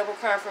 Double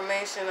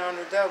confirmation on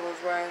the doubles,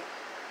 right?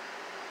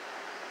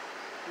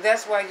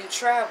 That's why you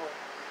travel.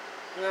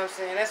 You know what I'm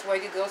saying? That's why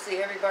you go see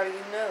everybody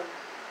you know.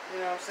 You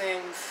know what I'm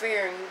saying? You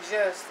fair and you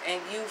just.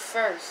 And you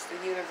first, the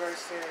universe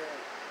said.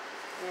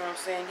 You know what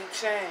I'm saying? You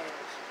change.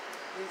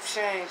 You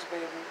change,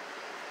 baby.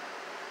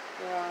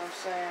 You know what I'm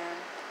saying?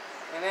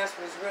 And that's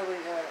what's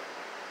really up.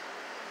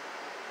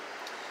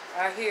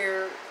 I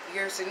hear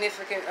your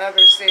significant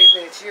other say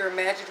that you're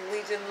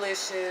magically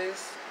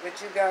delicious.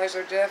 That you guys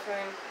are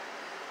definitely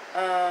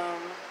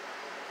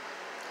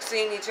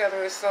seeing each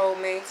other as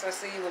soulmates. I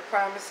see you with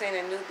promising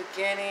and new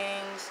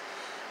beginnings.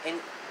 And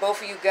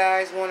both of you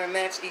guys want to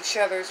match each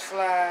other's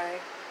fly.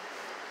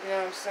 You know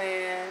what I'm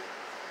saying?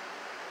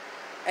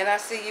 And I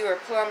see you're a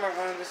plumber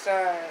on the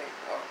side.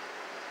 Oh.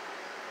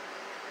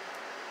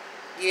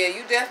 Yeah,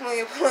 you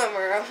definitely a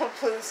plumber. I'm going to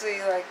put it to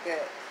you like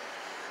that.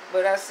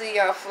 But I see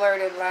y'all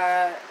flirt a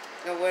lot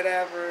or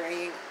whatever,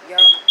 and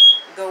y'all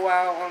go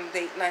out on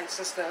date nights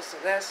and stuff. So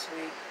that's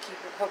sweet.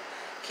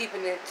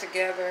 Keeping it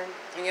together,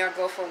 and y'all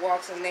go for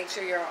walks in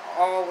nature. You're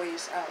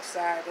always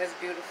outside. That's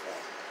beautiful.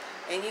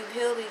 And you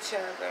heal each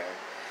other,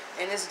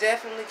 and it's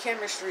definitely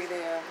chemistry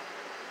there.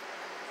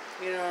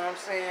 You know what I'm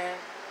saying?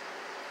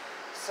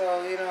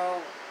 So, you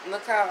know,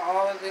 look how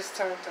all of this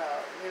turned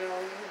out. You know,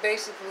 you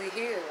basically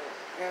healed.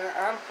 And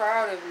I'm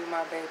proud of you,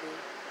 my baby.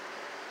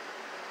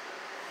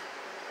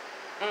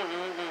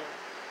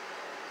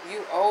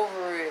 You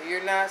over it.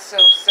 You're not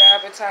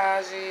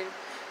self-sabotaging.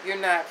 You're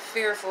not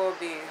fearful of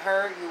being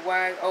hurt. You're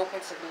wide open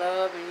to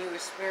love, and you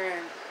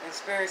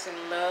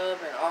experiencing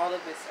love and all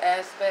of its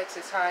aspects,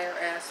 its higher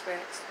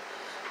aspects.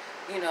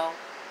 You know,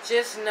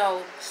 just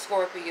know,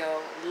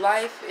 Scorpio,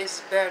 life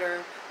is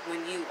better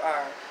when you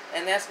are.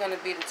 And that's going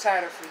to be the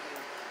title for you.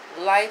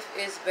 Life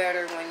is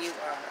better when you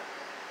are.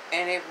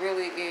 And it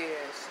really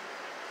is.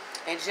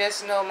 And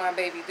just know, my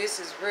baby, this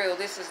is real.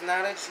 This is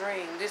not a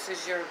dream. This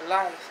is your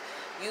life.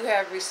 You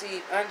have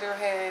received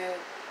underhanded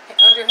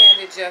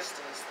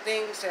justice.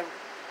 Things have,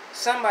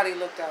 somebody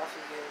looked out for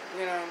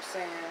you. You know what I'm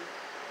saying?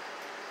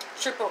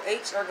 Triple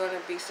H are going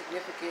to be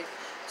significant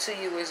to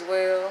you as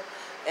well.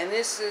 And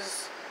this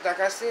is, like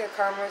I said,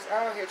 karma is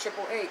out here.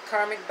 Triple H,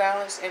 karmic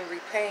balance and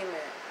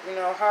repayment. You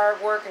know,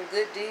 hard work and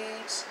good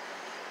deeds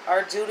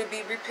are due to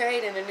be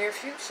repaid in the near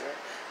future.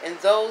 And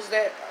those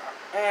that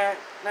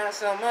not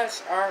so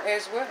much are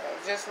as well.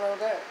 Just know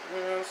that.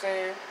 You know what I'm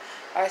saying?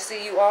 I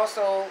see you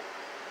also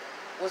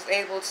was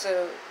able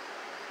to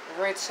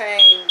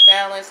retain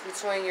balance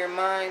between your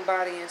mind,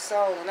 body, and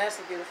soul. And that's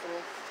a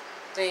beautiful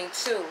thing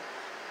too.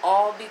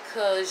 All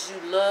because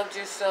you loved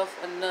yourself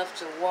enough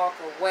to walk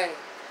away.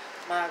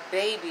 My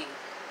baby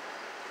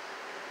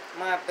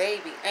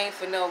ain't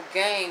for no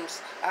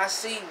games. I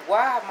see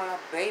why, my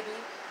baby.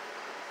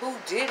 Who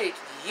did it?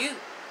 You.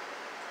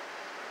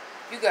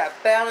 You got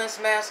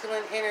balanced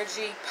masculine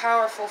energy,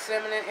 powerful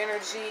feminine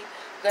energy,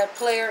 that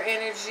player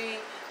energy.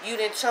 You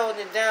done toned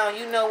it down.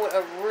 You know what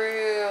a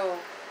real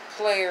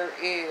player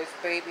is,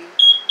 baby.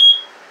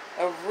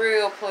 A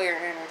real player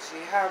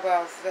energy. How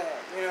about that?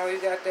 You know,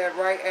 you got that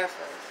right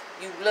effort.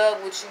 You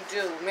love what you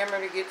do. Remember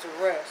to get to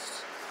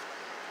rest.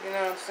 You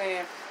know what I'm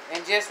saying?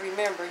 And just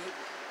remember,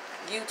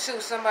 you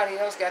too, somebody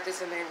else got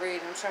this in their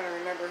read. I'm trying to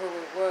remember who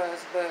it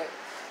was, but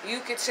you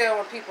can tell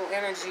when people's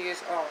energy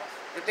is off.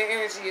 If their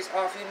energy is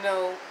off, you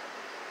know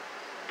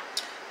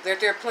that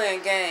they're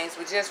playing games.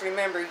 But just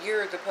remember,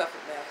 you're the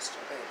puppet master,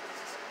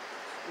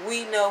 baby.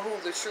 We know who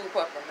the true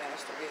puppet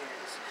master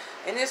is.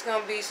 And it's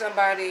going to be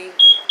somebody,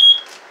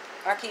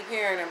 I keep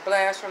hearing a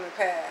blast from the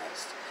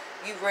past.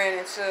 You ran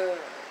into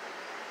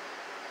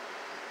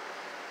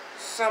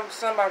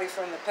somebody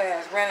from the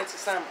past, ran into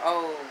something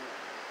old.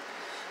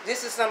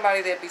 This is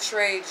somebody that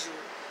betrayed you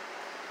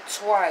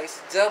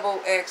twice,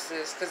 double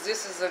X's, because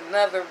this is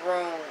another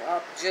room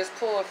I'll just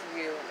pulled for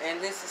you,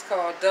 and this is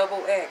called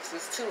double X.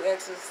 It's two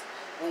X's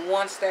with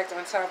one stacked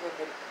on top of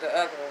the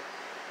other,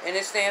 and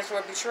it stands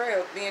for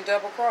betrayal, being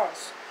double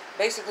crossed.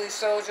 Basically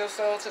sold your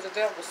soul to the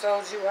devil,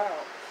 sold you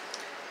out.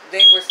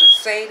 They were a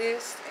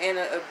sadist and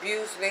an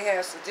abuse. They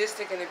have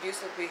sadistic and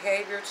abusive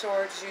behavior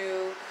towards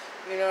you.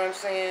 You know what I'm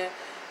saying?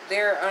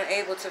 They're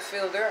unable to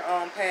feel their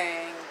own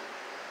pain.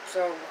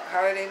 So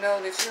how do they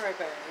know that you're in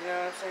pain? You know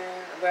what I'm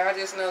saying? But I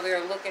just know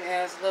they're looking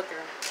as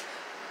looker.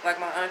 Like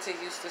my auntie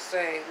used to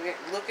say,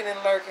 looking and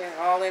lurking,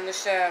 all in the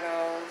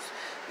shadows.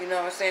 You know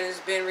what I'm saying? It's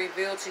been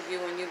revealed to you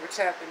when you were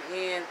tapping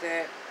in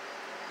that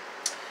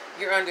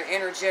you're under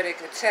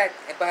energetic attack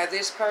by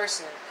this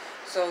person.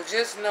 So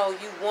just know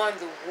you won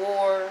the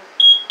war.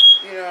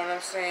 You know what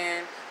I'm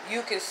saying?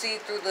 You can see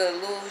through the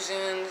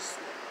illusions.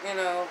 You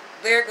know,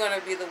 they're going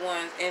to be the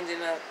ones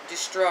ending up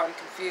distraught and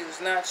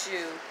confused, not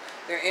you.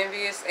 They're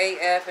envious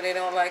AF and they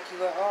don't like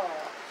you at all.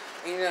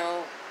 You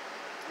know,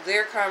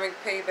 their karmic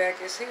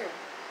payback is here.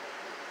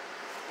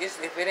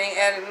 If it ain't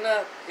adding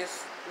up,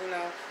 it's, you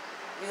know,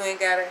 you ain't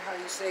got it how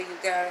you say you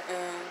got it.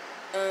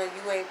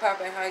 You ain't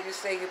popping how you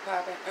say you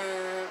popping.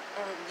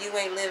 You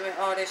ain't living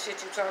all that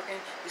shit you talking.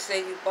 You say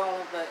you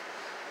balling, but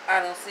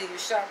I don't see you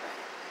shopping.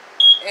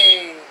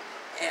 Hey,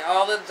 and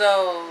all of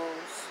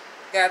those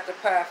got the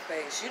pie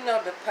face. You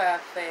know the pie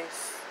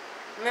face.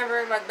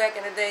 Remember, like back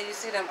in the day, you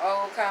see them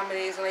old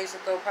comedies when they used to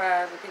throw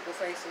pies in people's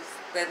faces,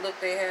 that look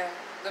they had,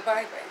 the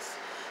pie face.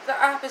 The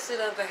opposite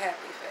of the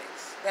happy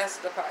face. That's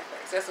the pie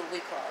face. That's what we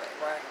call it,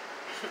 right?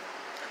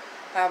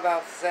 How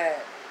about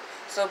that?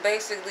 So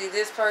basically,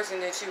 this person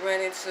that you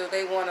ran into,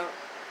 they want to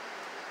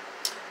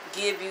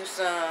give you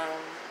some,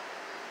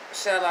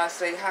 shall I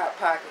say, hot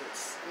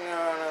pockets. You know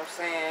what I'm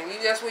saying?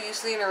 That's where you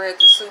seen her at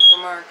the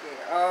supermarket.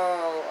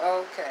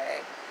 Oh, okay.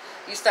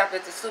 You stopped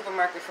at the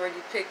supermarket before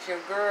you picked your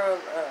girl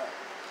up.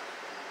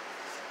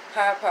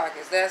 Hot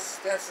pockets. That's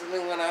a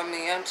new one on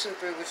me. I'm too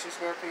through with you,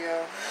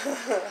 Scorpio.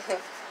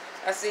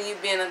 I see you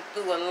been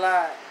through a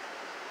lot.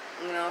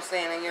 You know what I'm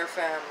saying, in your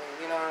family.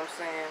 You know what I'm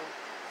saying?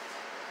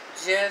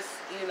 Just,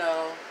 you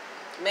know,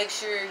 make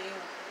sure you,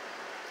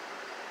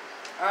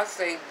 I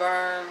say,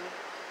 burn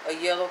a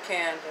yellow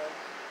candle.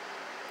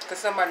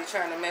 Because somebody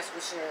trying to mess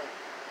with your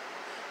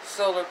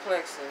solar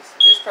plexus.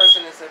 This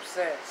person is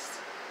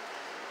obsessed.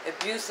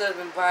 Abusive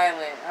and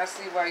violent. I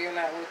see why you're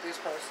not with this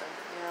person.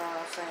 You know what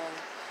I'm saying?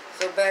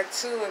 So back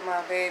to it,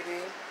 my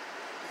baby.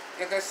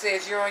 Like I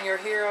said, you're on your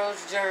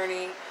hero's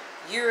journey.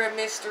 You're a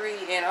mystery,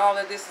 and all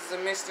of this is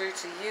a mystery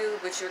to you,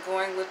 but you're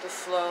going with the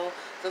flow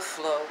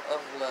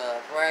of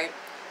love, right?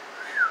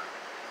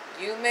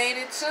 You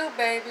made it too,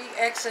 baby.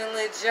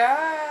 Excellent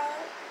job.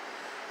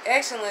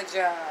 Excellent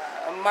job.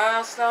 A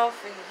milestone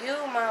for you,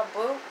 my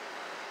boo.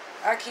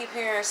 I keep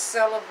hearing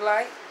cell of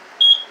light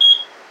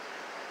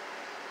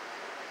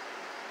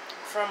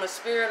from a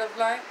spirit of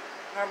light.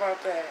 How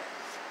about that?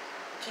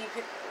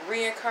 Keep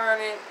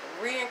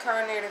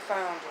reincarnated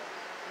founder.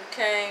 You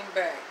came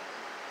back.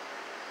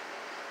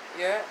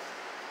 Yeah.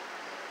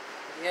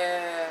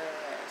 Yes.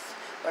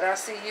 But I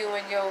see you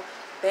and your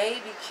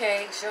baby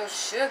cakes, your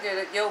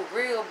sugar, your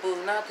real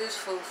boo, not this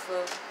foo-foo.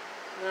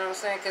 You know what I'm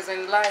saying? Because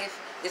in life,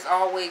 it's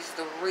always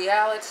the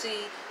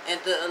reality and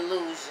the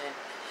illusion.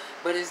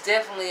 But it's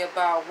definitely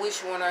about which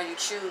one are you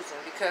choosing,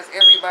 because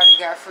everybody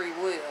got free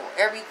will.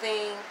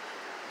 Everything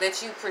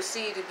that you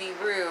perceive to be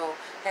real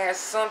has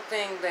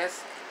something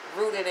that's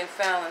rooted in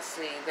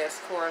fallacy that's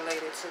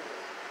correlated to it.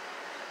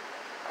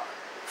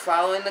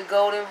 Following the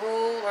golden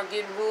rule or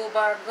getting ruled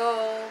by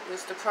gold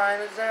is the prime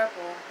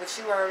example. But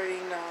you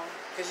already know,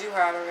 because you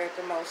holler at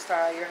the Most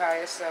High, your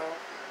higher self.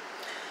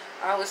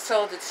 I was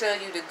told to tell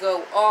you to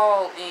go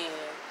all in.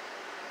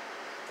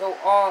 Go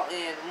all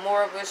in. The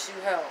more of us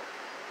you help.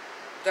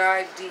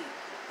 Dive deep.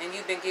 And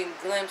you've been getting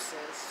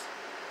glimpses.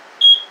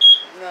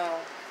 No.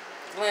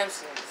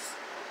 Glimpses.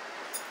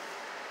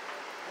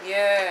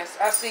 Yes.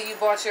 I see you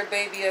bought your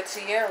baby a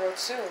tiara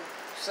too.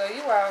 So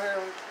you out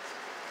here.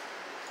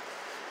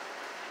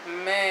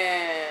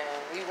 Man.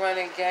 You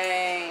running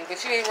game.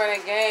 But you ain't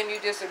running game. You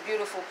just a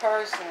beautiful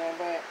person.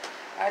 But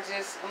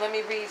let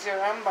me read your,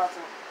 I'm about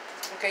to,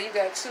 okay, you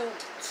got two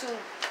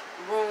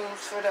rooms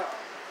for the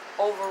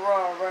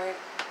overall, right?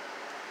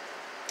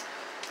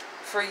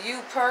 For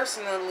you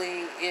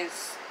personally,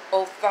 it's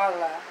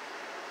Othala,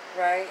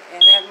 right?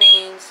 And that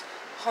means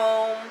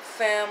home,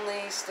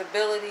 family,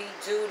 stability,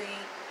 duty,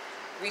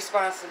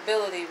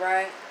 responsibility,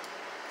 right?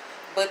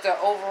 But the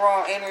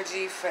overall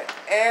energy for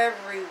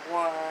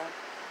everyone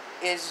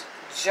is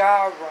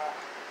Jara,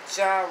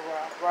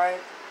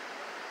 right?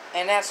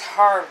 And that's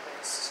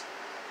harvest.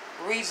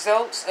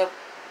 Results of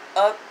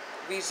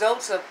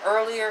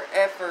earlier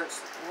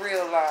efforts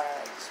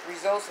realized.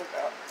 Results of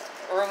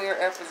earlier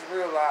efforts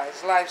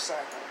realized. Life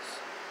cycles.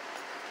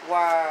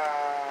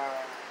 Wow.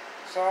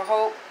 So I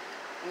hope,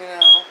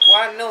 well,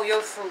 I know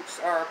your fruits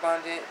are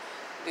abundant,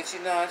 but you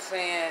know what I'm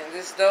saying,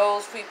 it's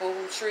those people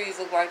whose trees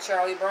look like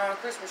Charlie Brown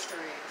Christmas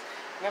trees.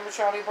 Remember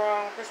Charlie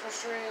Brown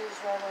Christmas trees?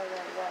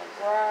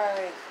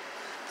 Right.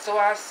 So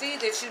I see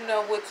that you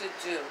know what to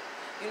do.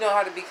 You know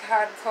how to be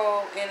hot and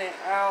cold, in and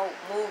out,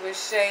 move and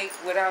shake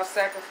without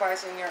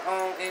sacrificing your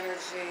own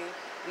energy.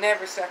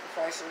 Never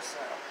sacrifice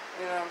yourself.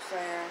 You know what I'm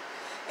saying?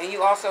 And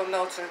you also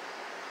know to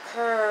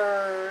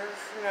curve.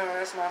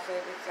 That's my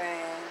favorite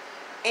thing.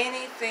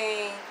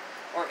 Anything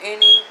or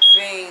any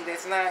being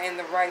that's not in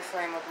the right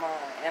frame of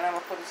mind. And I'm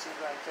going to put it to you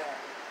like that.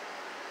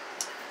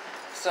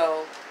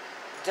 So,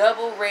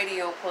 double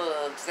radio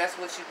plugs. That's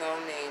what you're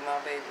going to need, my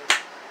baby.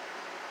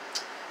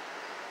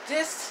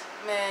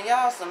 Man,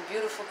 y'all some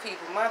beautiful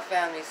people. My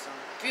family's some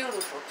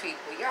beautiful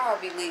people.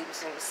 Y'all be leading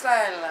some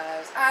exciting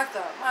lives. I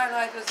thought my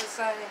life was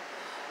exciting.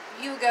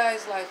 You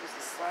guys' life is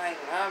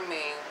exciting. I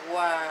mean,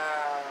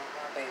 wow,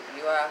 my baby.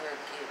 You out here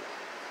getting it.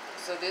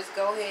 So just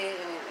go ahead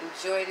and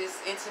enjoy this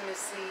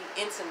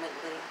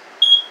intimately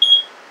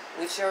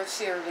with your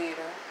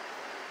cheerleader.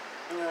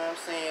 You know what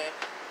I'm saying?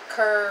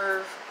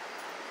 Curve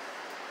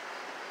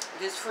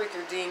this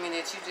freaker demon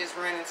that you just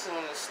ran into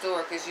in the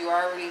store, because you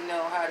already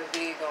know how the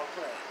big gonna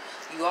play.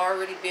 You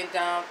already been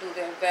down through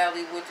that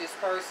valley with this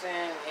person,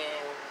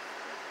 and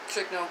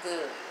trick no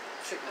good.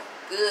 Trick no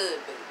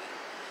good,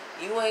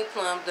 baby. You ain't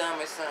plumb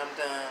dumb or something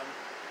dumb.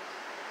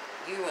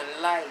 You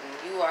enlightened.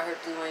 You out here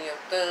doing your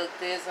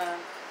thug-thism.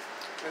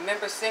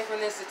 Remember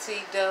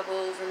synchronicity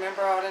doubles.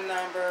 Remember all the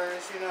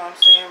numbers. You know what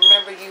I'm saying?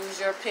 Remember, use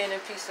your pen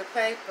and piece of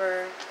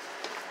paper.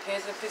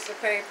 Pens and piece of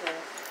paper.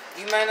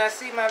 You might not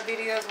see my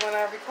videos when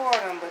I record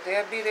them, but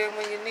they'll be there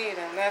when you need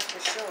them. That's for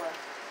sure.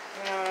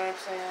 You know what I'm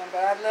saying?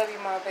 But I love you,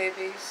 my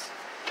babies.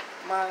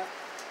 My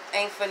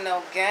ain't for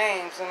no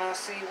games, and I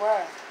see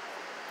why.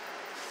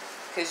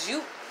 Because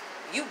you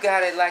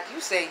got it like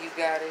you say you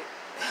got it.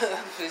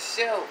 For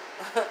sure.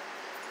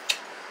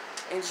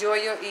 Enjoy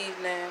your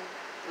evening.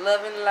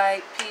 Love and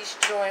light, peace,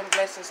 joy, and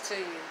blessings to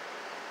you.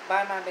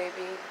 Bye, my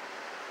baby.